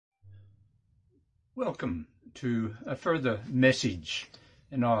Welcome to a further message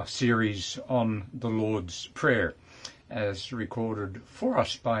in our series on the Lord's Prayer, as recorded for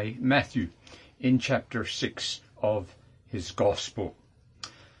us by Matthew in chapter 6 of his Gospel.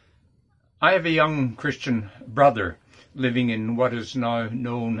 I have a young Christian brother living in what is now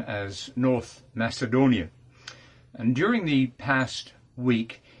known as North Macedonia, and during the past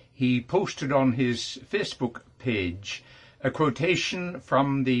week he posted on his Facebook page a quotation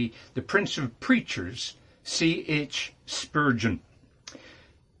from the Prince of Preachers, C.H. Spurgeon.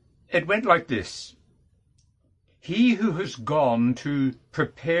 It went like this: "He who has gone to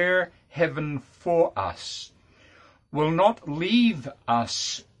prepare heaven for us will not leave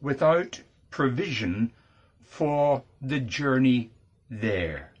us without provision for the journey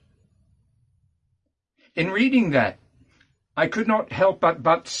there." In reading that, I could not help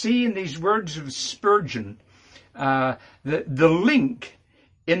but see in these words of Spurgeon the link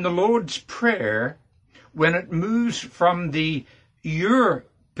in the Lord's Prayer when it moves from the your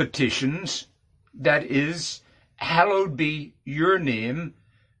petitions, that is, hallowed be your name,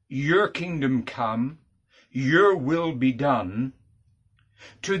 your kingdom come, your will be done,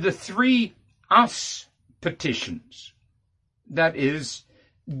 to the three us petitions, that is,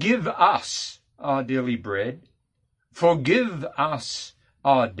 give us our daily bread, forgive us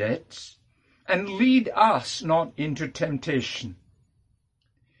our debts, and lead us not into temptation.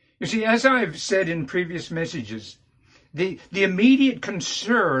 You see, as I've said in previous messages, the immediate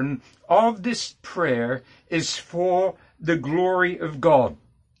concern of this prayer is for the glory of God,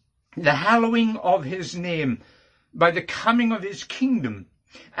 the hallowing of his name by the coming of his kingdom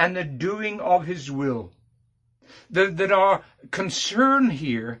and the doing of his will. That our concern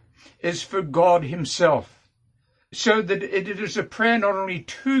here is for God himself, so that it is a prayer not only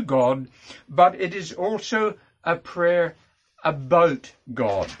to God, but it is also a prayer about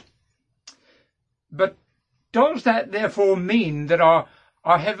God. But does that therefore mean that our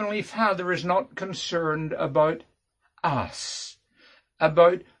Heavenly Father is not concerned about us,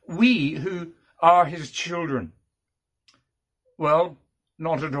 about we who are his children? Well,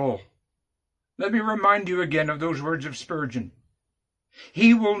 not at all. Let me remind you again of those words of Spurgeon.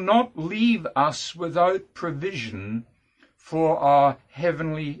 He will not leave us without provision for our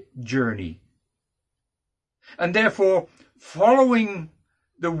heavenly journey. And therefore, following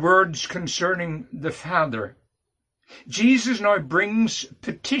the words concerning the Father, Jesus now brings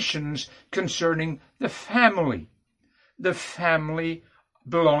petitions concerning the family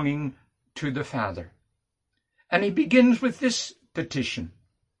belonging to the Father. And he begins with this petition: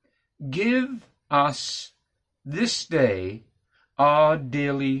 give us this day our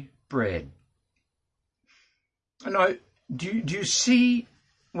daily bread. Now, do you see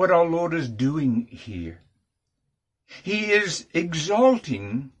what our Lord is doing here? He is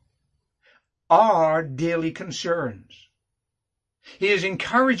exalting our daily concerns. He is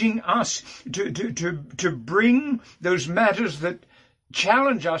encouraging us to bring those matters that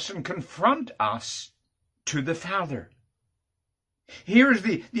challenge us and confront us to the Father. Here is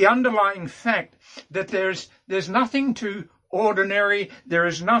the underlying fact that there's nothing too ordinary, there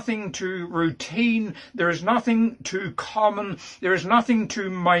is nothing too routine, there is nothing too common, there is nothing too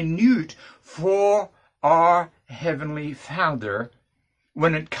minute for our Heavenly Father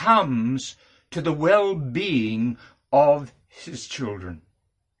when it comes to the well-being of his children.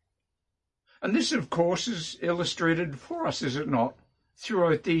 And this, of course, is illustrated for us, is it not,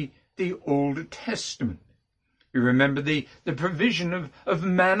 throughout the Old Testament. You remember the provision of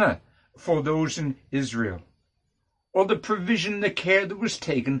manna for those in Israel, or the provision, the care that was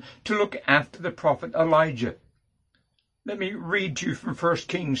taken to look after the prophet Elijah. Let me read to you from 1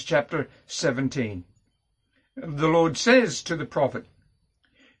 Kings chapter 17. The Lord says to the prophet,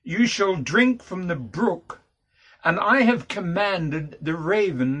 "You shall drink from the brook, and I have commanded the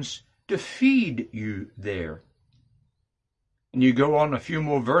ravens to feed you there." And you go on a few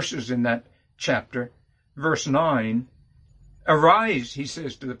more verses in that chapter. Verse 9, "Arise," he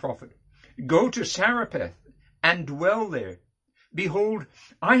says to the prophet, "go to Zarephath and dwell there. Behold,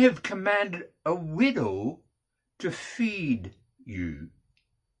 I have commanded a widow to feed you."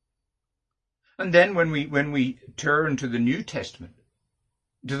 And then when we turn to the New Testament,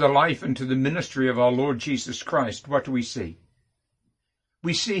 to the life and to the ministry of our Lord Jesus Christ, what do we see?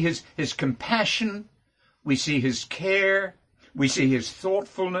 We see his compassion, we see his care, we see his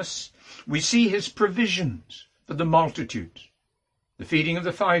thoughtfulness, we see his provisions for the multitudes, the feeding of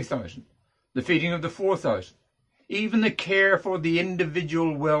the 5,000, the feeding of the 4,000, even the care for the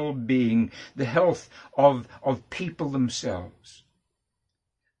individual well-being, the health of people themselves.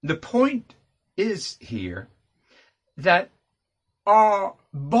 The point is here that our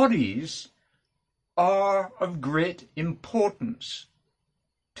bodies are of great importance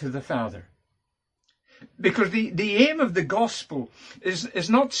to the Father. Because the aim of the gospel is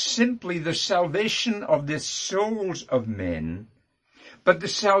not simply the salvation of the souls of men, but the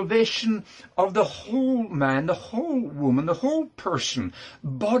salvation of the whole man, the whole woman, the whole person,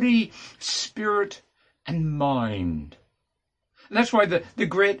 body, spirit, and mind. And that's why the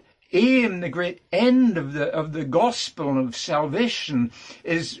great aim, the great end of the gospel and of salvation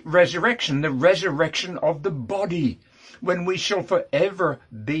is resurrection, the resurrection of the body, when we shall forever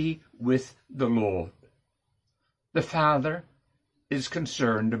be with the Lord. The Father is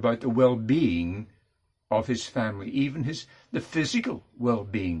concerned about the well-being of his family, even the physical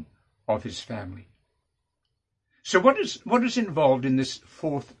well-being of his family. So what is involved in this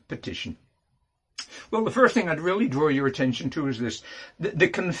fourth petition? Well, the first thing I'd really draw your attention to is this, the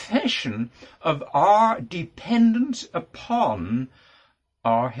confession of our dependence upon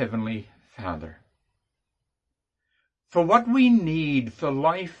our Heavenly Father. For what we need for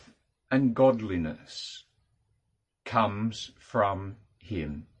life and godliness comes from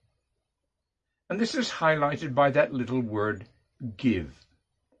him. And this is highlighted by that little word, give.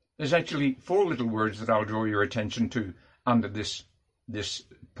 There's actually 4 little words that I'll draw your attention to under this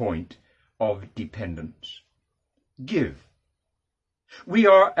point of dependence. Give. We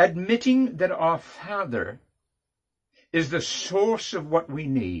are admitting that our Father is the source of what we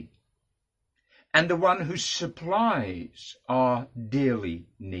need and the one who supplies our daily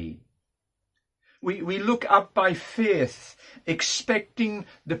need. We look up by faith, expecting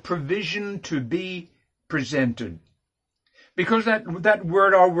the provision to be presented. Because that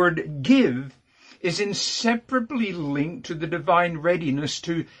word, our word give, is inseparably linked to the divine readiness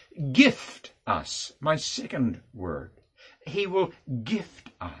to gift us. My second word. He will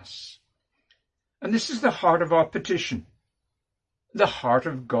gift us. And this is the heart of our petition. The heart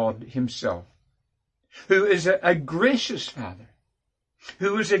of God himself, who is a gracious Father,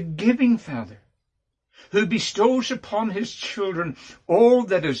 who is a giving Father, who bestows upon his children all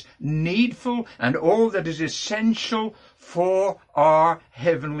that is needful and all that is essential for our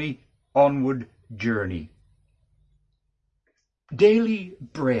heavenly onward journey. Daily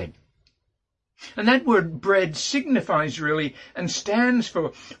bread. And that word bread signifies really and stands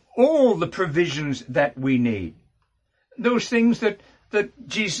for all the provisions that we need. Those things that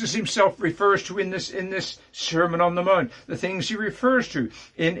Jesus himself refers to in this Sermon on the Mount, the things he refers to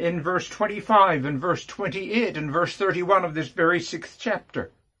in verse 25 and verse 28 and verse 31 of this very 6th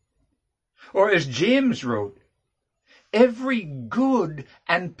chapter. Or as James wrote, every good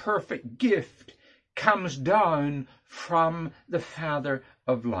and perfect gift comes down from the Father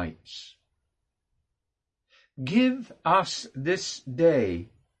of lights. Give us this day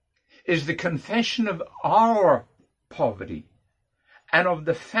is the confession of our poverty, and of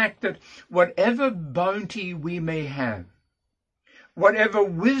the fact that whatever bounty we may have, whatever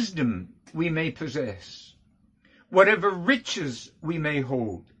wisdom we may possess, whatever riches we may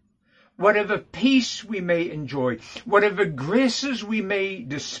hold, whatever peace we may enjoy, whatever graces we may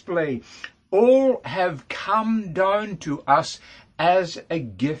display, all have come down to us as a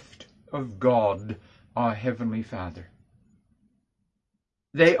gift of God, our Heavenly Father.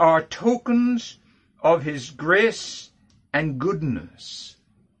 They are tokens of his grace and goodness,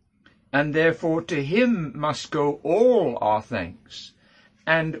 and therefore to him must go all our thanks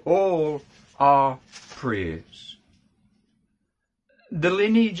and all our praise. The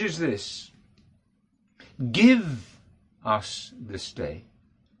lineage is this: give us this day,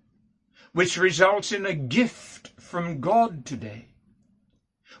 which results in a gift from God today,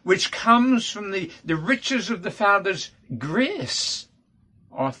 which comes from the riches of the Father's grace,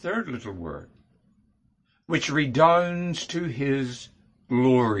 our third little word, which redounds to his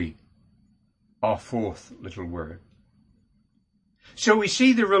glory, our fourth little word. So we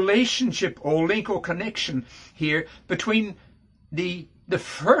see the relationship or link or connection here between the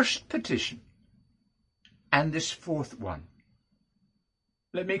first petition and this fourth one.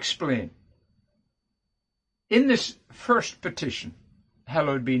 Let me explain. In this first petition,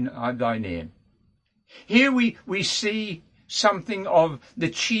 hallowed be thy name, here we see something of the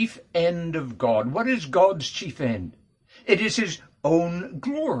chief end of God. What is God's chief end? It is his own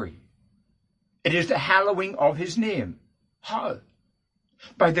glory. It is the hallowing of his name. How?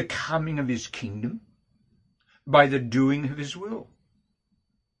 By the coming of his kingdom, by the doing of his will.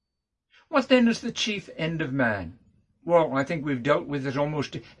 What then is the chief end of man? Well, I think we've dealt with it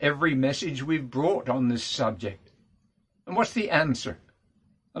almost every message we've brought on this subject. And what's the answer?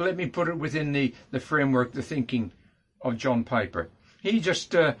 Well, let me put it within the framework, the thinking of John Piper. He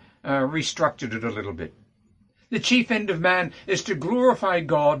just restructured it a little bit. The chief end of man is to glorify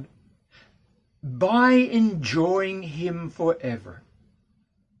God by enjoying him forever.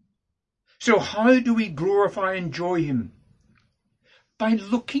 So how do we glorify and enjoy him? By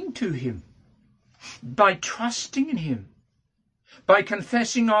looking to him, by trusting in him, by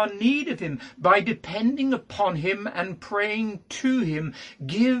confessing our need of him, by depending upon him and praying to him,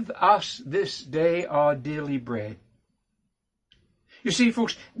 give us this day our daily bread. You see,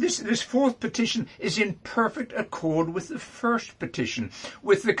 folks, this fourth petition is in perfect accord with the first petition,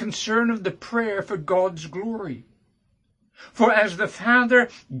 with the concern of the prayer for God's glory. For as the Father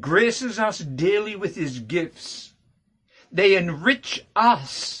graces us daily with his gifts, they enrich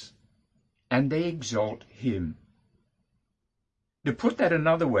us and they exalt him. To put that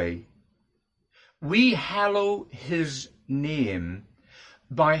another way, we hallow his name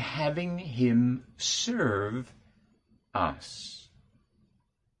by having him serve us.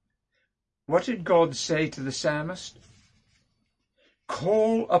 What did God say to the psalmist?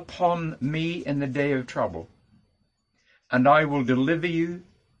 Call upon me in the day of trouble, and I will deliver you,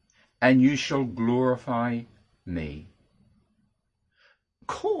 and you shall glorify me.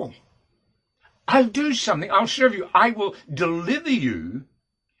 Call. I'll do something. I'll serve you. I will deliver you,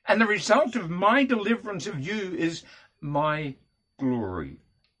 and the result of my deliverance of you is my glory.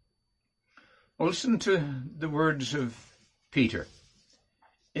 Well, listen to the words of Peter.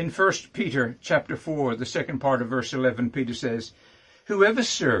 In 1 Peter chapter 4, the second part of verse 11, Peter says, whoever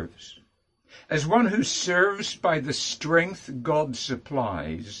serves, as one who serves by the strength God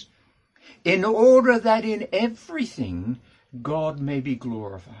supplies, in order that in everything God may be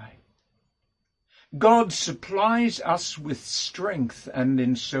glorified. God supplies us with strength, and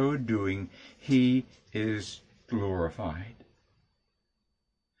in so doing, he is glorified.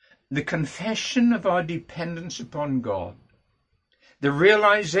 The confession of our dependence upon God, the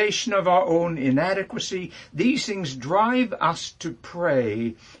realization of our own inadequacy, these things drive us to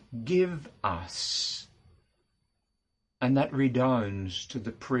pray, give us. And that redounds to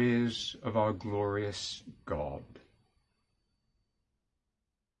the praise of our glorious God.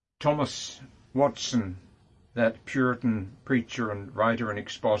 Thomas Watson, that Puritan preacher and writer and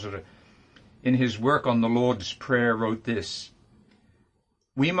expositor, in his work on the Lord's Prayer wrote this: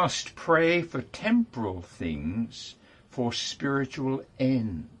 we must pray for temporal things for spiritual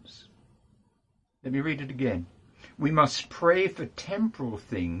ends. Let me read it again. We must pray for temporal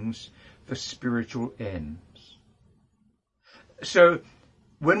things for spiritual ends. So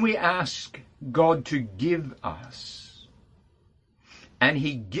when we ask God to give us, and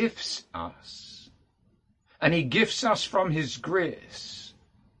he gifts us, and he gifts us from his grace,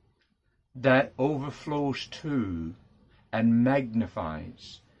 that overflows to and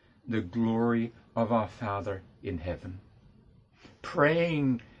magnifies the glory of our Father in heaven.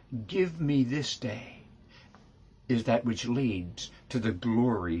 Praying, give me this day, is that which leads to the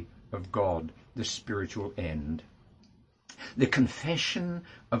glory of God, the spiritual end. The confession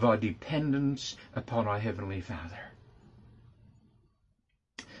of our dependence upon our Heavenly Father.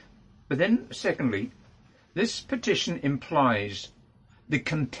 But then, secondly, this petition implies the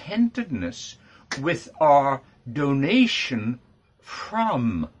contentedness with our donation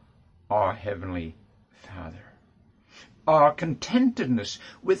from our Heavenly Father. Our contentedness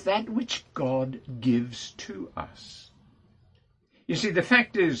with that which God gives to us. You see, the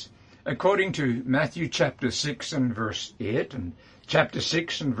fact is, according to Matthew chapter 6 and verse 8 and chapter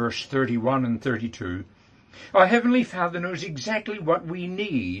 6 and verse 31 and 32, our Heavenly Father knows exactly what we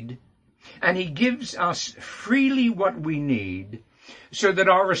need, and he gives us freely what we need, so that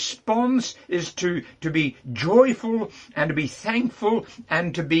our response is to be joyful and to be thankful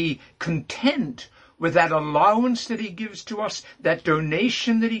and to be content with that allowance that he gives to us, that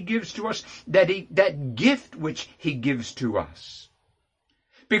donation that he gives to us, that gift which he gives to us.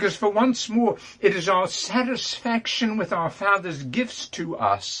 Because for once more, it is our satisfaction with our Father's gifts to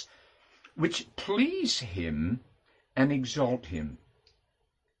us which please him and exalt him.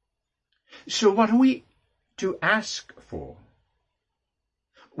 So what are we to ask for?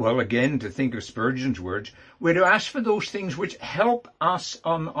 Well, again, to think of Spurgeon's words, we're to ask for those things which help us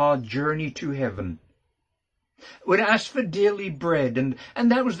on our journey to heaven. We're to ask for daily bread,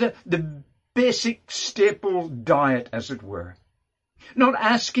 and that was the basic staple diet, as it were. Not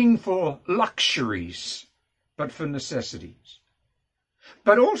asking for luxuries, but for necessities.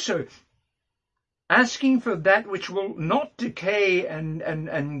 But also asking for that which will not decay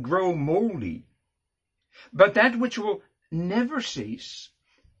and grow moldy, but that which will never cease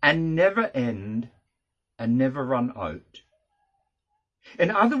and never end and never run out.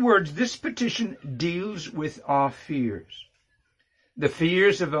 In other words, this petition deals with our fears. The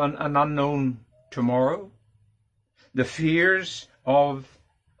fears of an unknown tomorrow, the fears of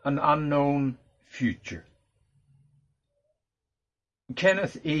an unknown future.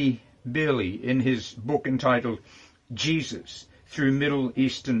 Kenneth E. Bailey, in his book entitled Jesus Through Middle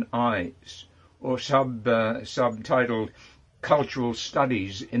Eastern Eyes, or subtitled Cultural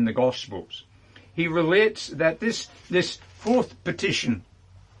Studies in the Gospels, he relates that this fourth petition,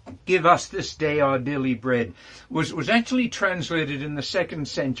 "Give us this day our daily bread," was actually translated in the 2nd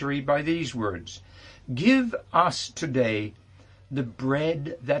century by these words: "Give us today the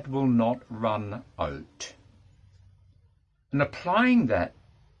bread that will not run out." And applying that,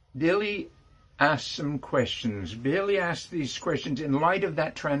 Bailey asked some questions. Bailey asked these questions in light of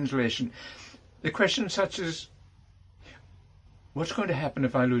that translation. The questions such as, what's going to happen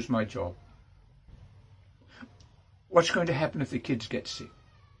if I lose my job? What's going to happen if the kids get sick?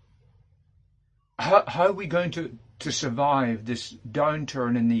 How are we going to survive this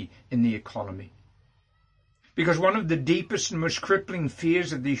downturn in the economy? Because one of the deepest and most crippling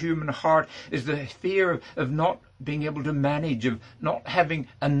fears of the human heart is the fear of not being able to manage, of not having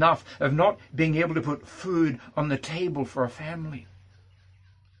enough, of not being able to put food on the table for a family.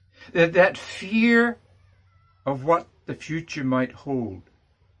 That fear of what the future might hold,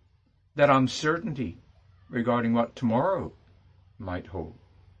 that uncertainty regarding what tomorrow might hold.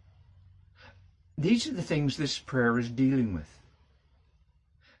 These are the things this prayer is dealing with.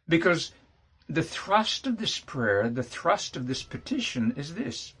 Because the thrust of this prayer, the thrust of this petition is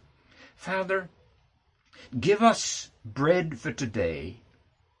this: Father, give us bread for today,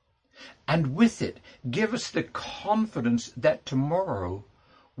 and with it give us the confidence that tomorrow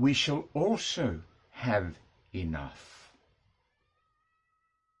we shall also have enough.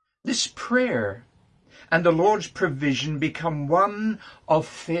 This prayer and the Lord's provision become one of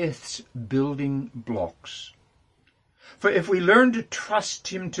faith's building blocks. For if we learn to trust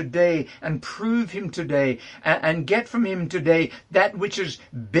him today and prove him today and get from him today that which is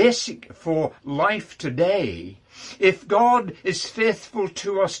basic for life today, if God is faithful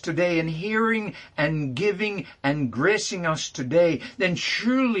to us today in hearing and giving and gracing us today, then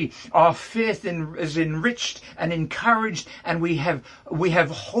surely our faith is enriched and encouraged, and we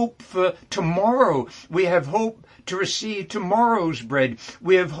have hope for tomorrow. We have hope to receive tomorrow's bread.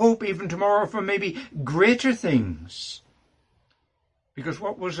 We have hope even tomorrow for maybe greater things. Because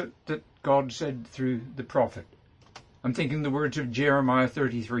what was it that God said through the prophet? I'm thinking the words of Jeremiah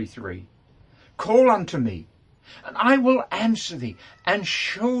 33:3. Call unto me, and I will answer thee, and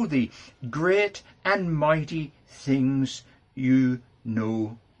show thee great and mighty things you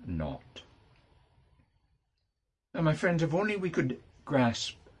know not. Now, my friends, if only we could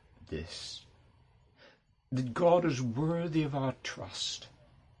grasp this, that God is worthy of our trust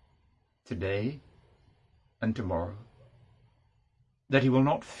today and tomorrow, that he will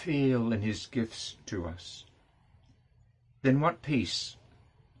not fail in his gifts to us, then what peace,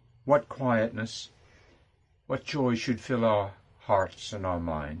 what quietness, what joy should fill our hearts and our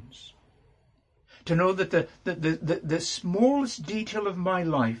minds. To know that the smallest detail of my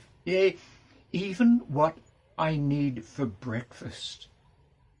life, yea, even what I need for breakfast,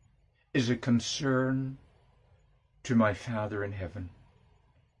 is a concern to my Father in heaven.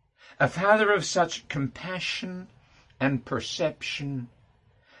 A Father of such compassion and perception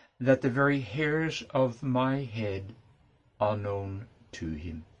that the very hairs of my head are known to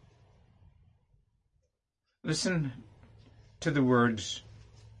him. Listen to the words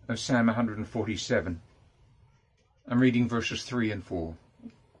of Psalm 147. I'm reading verses 3 and 4.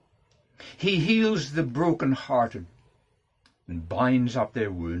 He heals the broken-hearted and binds up their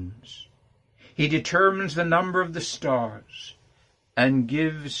wounds. He determines the number of the stars and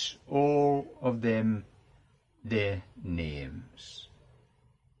gives all of them their names.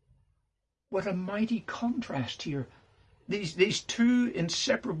 What a mighty contrast here. These two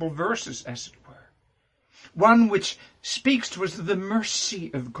inseparable verses, as it were. One which speaks to us of the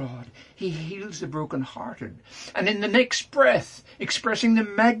mercy of God. He heals the brokenhearted. And in the next breath, expressing the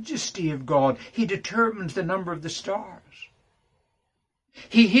majesty of God, he determines the number of the stars.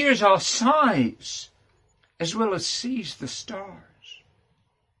 He hears our sighs as well as sees the stars.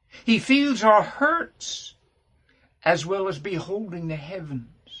 He feels our hurts as well as beholding the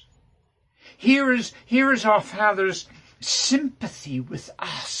heavens. Here is our Father's sympathy with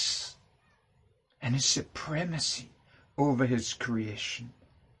us and his supremacy over his creation.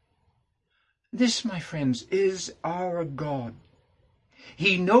 This, my friends, is our God.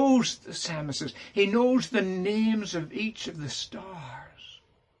 He knows, the psalmist says, he knows the names of each of the stars.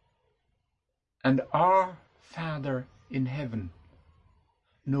 And our Father in heaven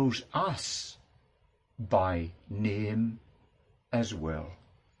knows us by name as well.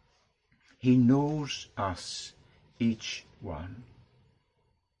 He knows us, each one.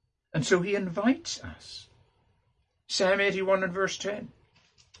 And so he invites us. Psalm 81 and verse 10.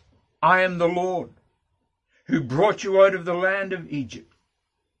 I am the Lord who brought you out of the land of Egypt.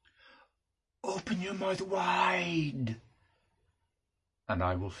 Open your mouth wide, and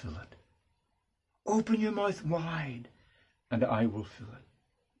I will fill it. Open your mouth wide, and I will fill it.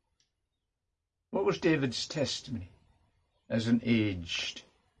 What was David's testimony as an aged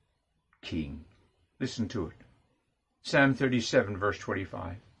king? Listen to it. Psalm 37, verse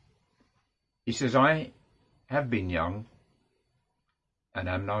 25. He says, I have been young, and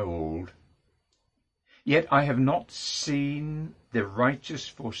am now old, yet I have not seen the righteous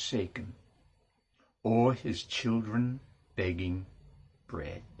forsaken, or his children begging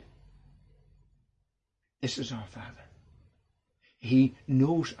bread. This is our Father. He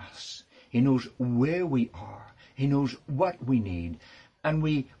knows us. He knows where we are. He knows what we need. And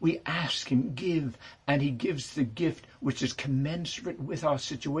we ask him, give, and he gives the gift which is commensurate with our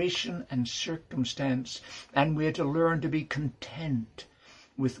situation and circumstance. And we are to learn to be content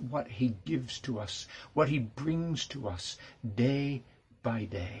with what he gives to us, what he brings to us day by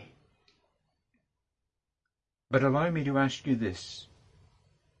day. But allow me to ask you this.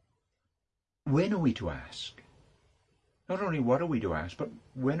 When are we to ask? Not only what are we to ask, but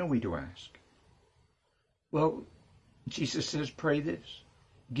when are we to ask? Well, Jesus says, pray this.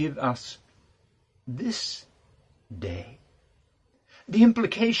 Give us this day. The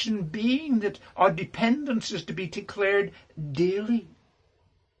implication being that our dependence is to be declared daily.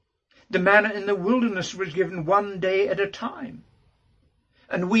 The manna in the wilderness was given one day at a time.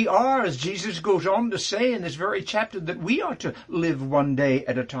 And we are, as Jesus goes on to say in this very chapter, that we are to live one day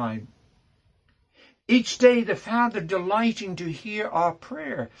at a time. Each day the Father delighting to hear our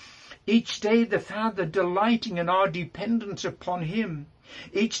prayer. Each day the Father delighting in our dependence upon him.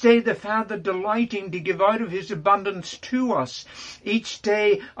 Each day the Father delighting to give out of his abundance to us. Each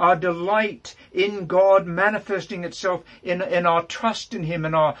day our delight in God manifesting itself in our trust in him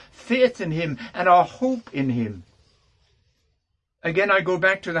and our faith in him and our hope in him. Again, I go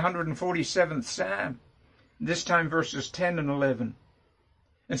back to the 147th Psalm, this time verses 10 and 11.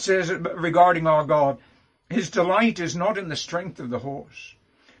 It says regarding our God, his delight is not in the strength of the horse,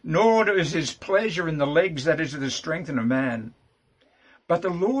 nor is his pleasure in the legs, that is, the strength in a man. But the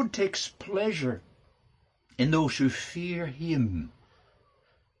Lord takes pleasure in those who fear him.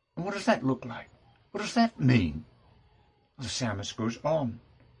 And what does that look like? What does that mean? The psalmist goes on.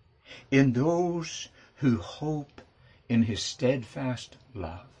 In those who hope in his steadfast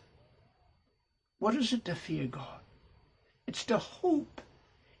love. What is it to fear God? It's to hope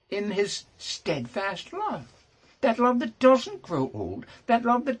in his steadfast love. That love that doesn't grow old. That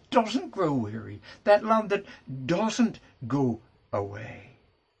love that doesn't grow weary. That love that doesn't go away.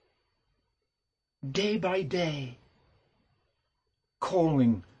 Day by day,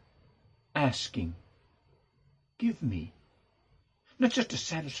 calling, asking, give me. Not just to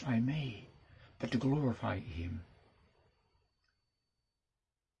satisfy me, but to glorify him.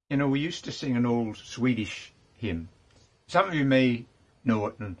 You know, we used to sing an old Swedish hymn. Some of you may know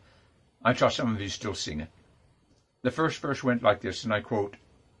it, and I trust some of you still sing it. The first verse went like this, and I quote,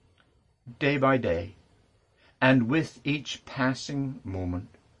 day by day, and with each passing moment,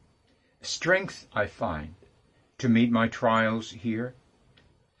 strength I find to meet my trials here,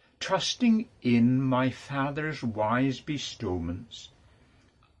 trusting in my Father's wise bestowments.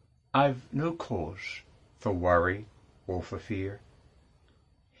 I've no cause for worry or for fear.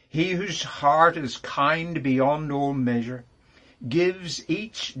 He whose heart is kind beyond all measure gives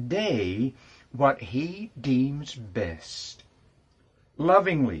each day what he deems best.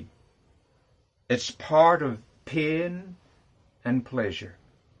 Lovingly, it's part of pain and pleasure,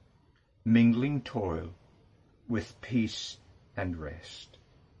 mingling toil with peace and rest.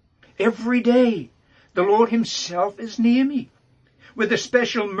 Every day, the Lord himself is near me, with a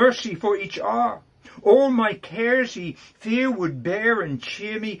special mercy for each hour. All my cares he fear would bear and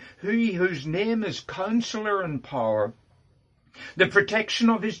cheer me, he whose name is Counselor and Power. The protection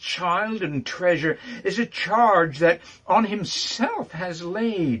of his child and treasure is a charge that on himself has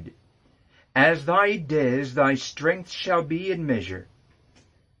laid. As thy days, thy strength shall be in measure.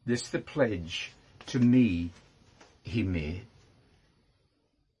 This the pledge to me he made.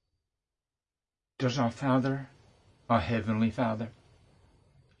 Does our Father, our Heavenly Father,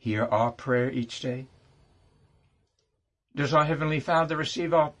 hear our prayer each day? Does our Heavenly Father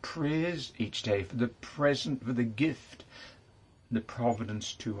receive our praise each day for the present, for the gift, the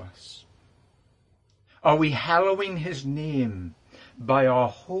providence to us? Are we hallowing his name by our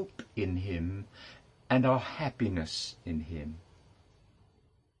hope in him and our happiness in him?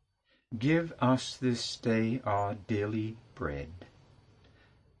 Give us this day our daily bread.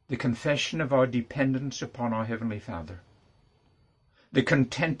 the confession of our dependence upon our Heavenly Father, the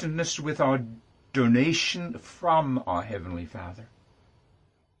contentedness with our donation from our Heavenly Father,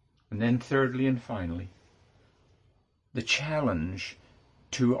 and then thirdly and finally, the challenge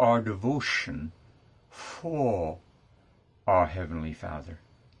to our devotion for our Heavenly Father.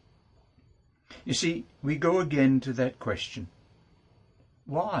 You see, we go again to that question.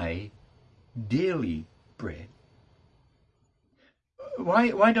 Why daily bread?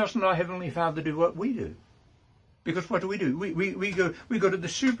 Why doesn't our Heavenly Father do what we do? Because what do? We go to the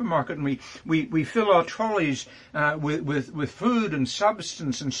supermarket and we fill our trolleys with food and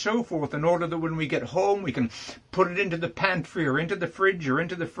substance and so forth, in order that when we get home we can put it into the pantry or into the fridge or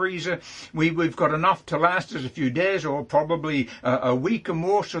into the freezer. We've got enough to last us a few days or probably a week or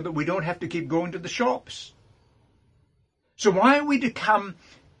more, so that we don't have to keep going to the shops. So why are we to come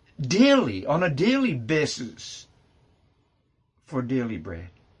daily, on a daily basis, for daily bread?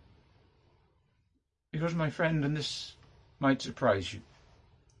 Because, my friend, and this might surprise you,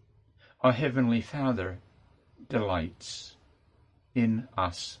 our Heavenly Father delights in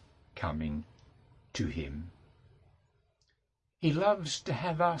us coming to Him. He loves to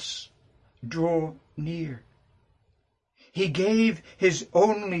have us draw near. He gave His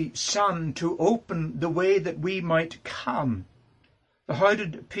only Son to open the way that we might come. How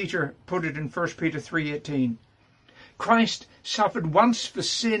did Peter put it in 1 Peter 3:18? Christ suffered once for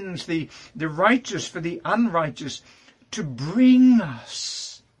sins, the righteous for the unrighteous, to bring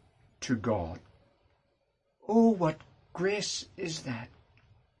us to God. Oh, what grace is that!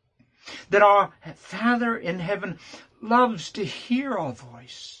 That our Father in heaven loves to hear our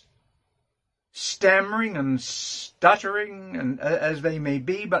voice, stammering and stuttering and as they may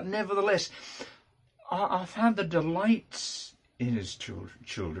be, but nevertheless, our Father delights in His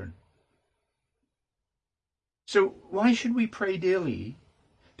children. So why should we pray daily?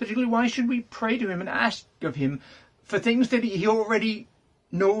 Particularly, why should we pray to Him and ask of Him for things that He already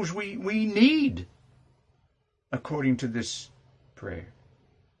knows we need, according to this prayer?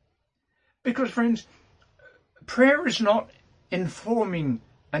 Because, friends, prayer is not informing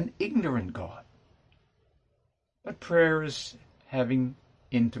an ignorant God, but prayer is having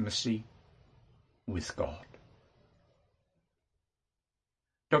intimacy with God.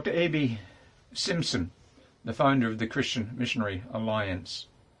 Dr. A.B. Simpson, the founder of the Christian Missionary Alliance,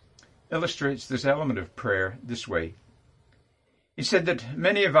 illustrates this element of prayer this way. He said that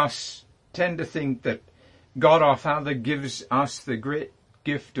many of us tend to think that God our Father gives us the great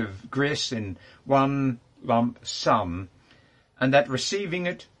gift of grace in one lump sum, and that receiving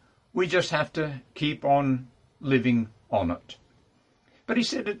it, we just have to keep on living on it. But he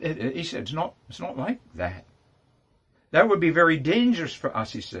said it's not like that. That would be very dangerous for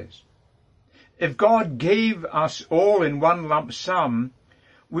us, he says. If God gave us all in one lump sum,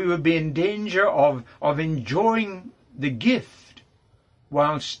 we would be in danger of enjoying the gift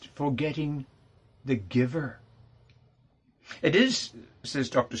whilst forgetting the giver. It is,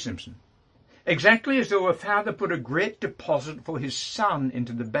 says Dr. Simpson, exactly as though a father put a great deposit for his son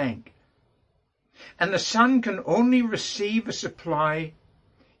into the bank, and the son can only receive a supply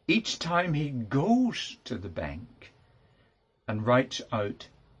each time he goes to the bank and writes out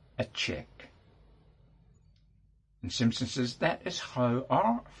a check. And Simpson says that is how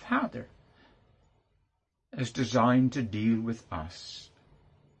our Father is designed to deal with us.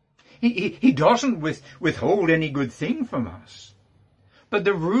 He doesn't withhold any good thing from us. But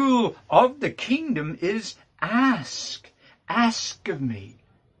the rule of the kingdom is ask. Ask of me.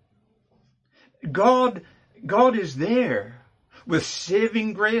 God is there with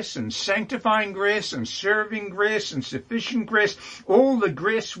saving grace and sanctifying grace and serving grace and sufficient grace, all the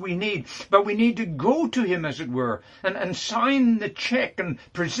grace we need. But we need to go to Him, as it were, and sign the check and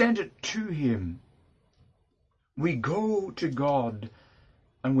present it to Him. We go to God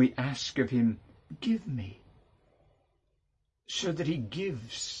and we ask of Him, give me, so that He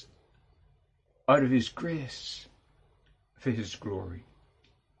gives out of His grace for His glory.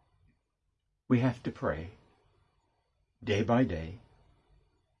 We have to pray day by day,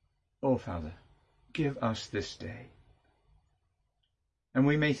 oh Father, give us this day. And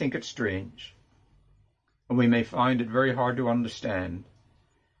we may think it strange, and we may find it very hard to understand,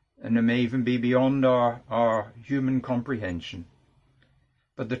 and it may even be beyond our human comprehension.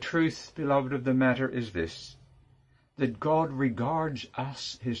 But the truth, beloved, of the matter is this, that God regards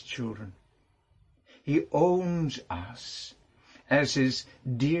us, His children. He owns us as His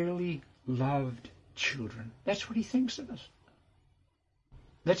dearly loved children. That's what He thinks of us.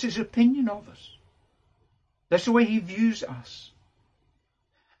 That's His opinion of us. That's the way He views us.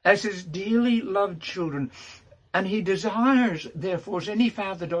 As His dearly loved children, And he desires, therefore, as any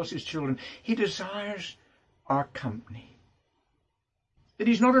father does his children, he desires our company. That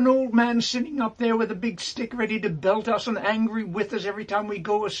he's not an old man sitting up there with a big stick ready to belt us and angry with us every time we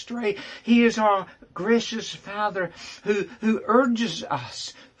go astray. He is our gracious Father who urges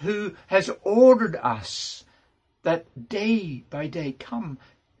us, who has ordered us that day by day, come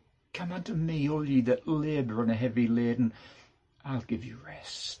unto me, all ye that labour and are heavy laden, I'll give you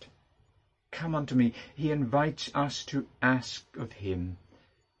rest. Come unto me. He invites us to ask of him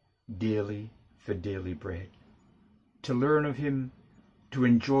daily for daily bread, to learn of him, to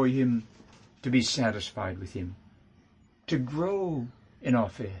enjoy him, to be satisfied with him, to grow in our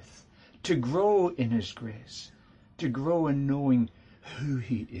faith, to grow in his grace, to grow in knowing who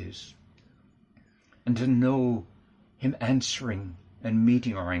he is, and to know him answering and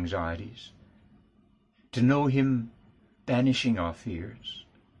meeting our anxieties, to know him banishing our fears,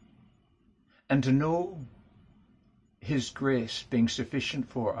 and to know his grace being sufficient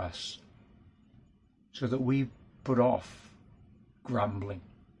for us so that we put off grumbling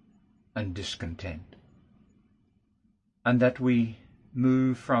and discontent, and that we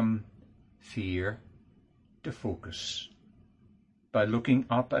move from fear to focus by looking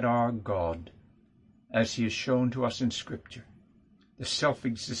up at our God as he is shown to us in Scripture, the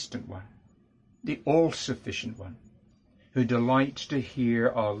self-existent one, the all-sufficient one, who delights to hear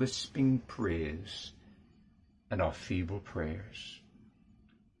our lisping praise and our feeble prayers.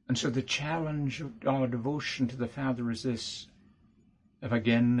 And so the challenge of our devotion to the Father is this. If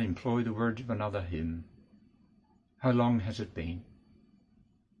again employ the words of another hymn, how long has it been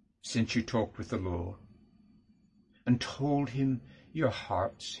since you talked with the Lord and told him your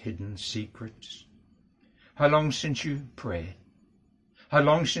heart's hidden secrets? How long since you prayed? How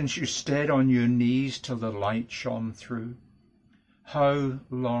long since you stayed on your knees till the light shone through? How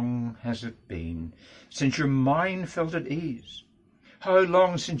long has it been since your mind felt at ease? How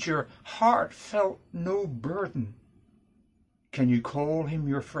long since your heart felt no burden? Can you call him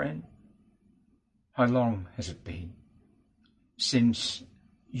your friend? How long has it been since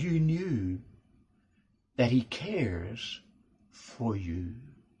you knew that he cares for you?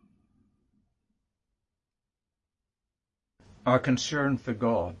 Our concern for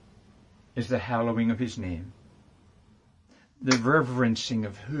God is the hallowing of his name, the reverencing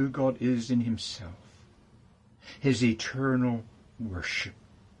of who God is in himself, his eternal worship.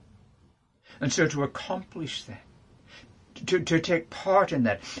 And so to accomplish that, to take part in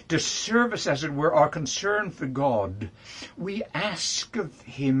that, to service, as it were, our concern for God, we ask of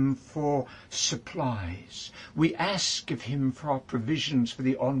him for supplies. We ask of him for our provisions for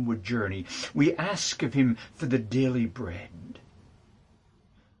the onward journey. We ask of him for the daily bread.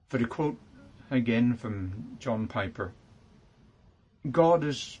 For to quote again from John Piper, God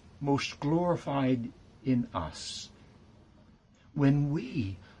is most glorified in us when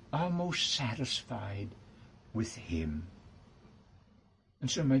we are most satisfied with him. And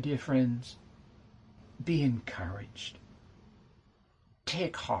so, my dear friends, be encouraged.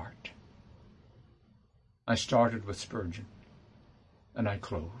 Take heart. I started with Spurgeon, and I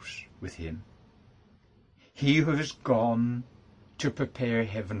close with him. He who has gone to prepare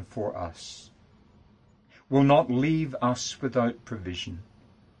heaven for us will not leave us without provision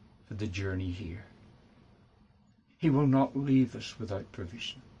for the journey here. He will not leave us without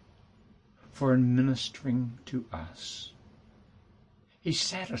provision for administering to us. He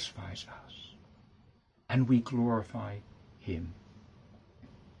satisfies us, and we glorify him.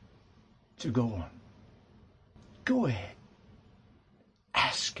 So go on. Go ahead.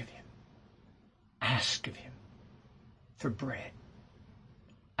 Ask of him. Ask of him for bread.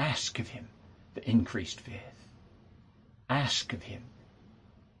 Ask of him for increased faith. Ask of him.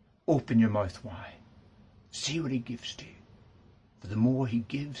 Open your mouth wide. See what he gives to you. For the more he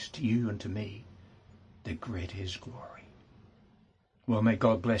gives to you and to me, the greater his glory. Well, may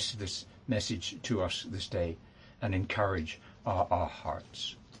God bless this message to us this day and encourage our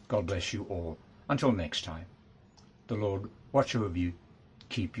hearts. God bless you all. Until next time, the Lord watch over you,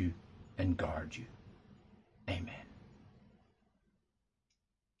 keep you, and guard you. Amen.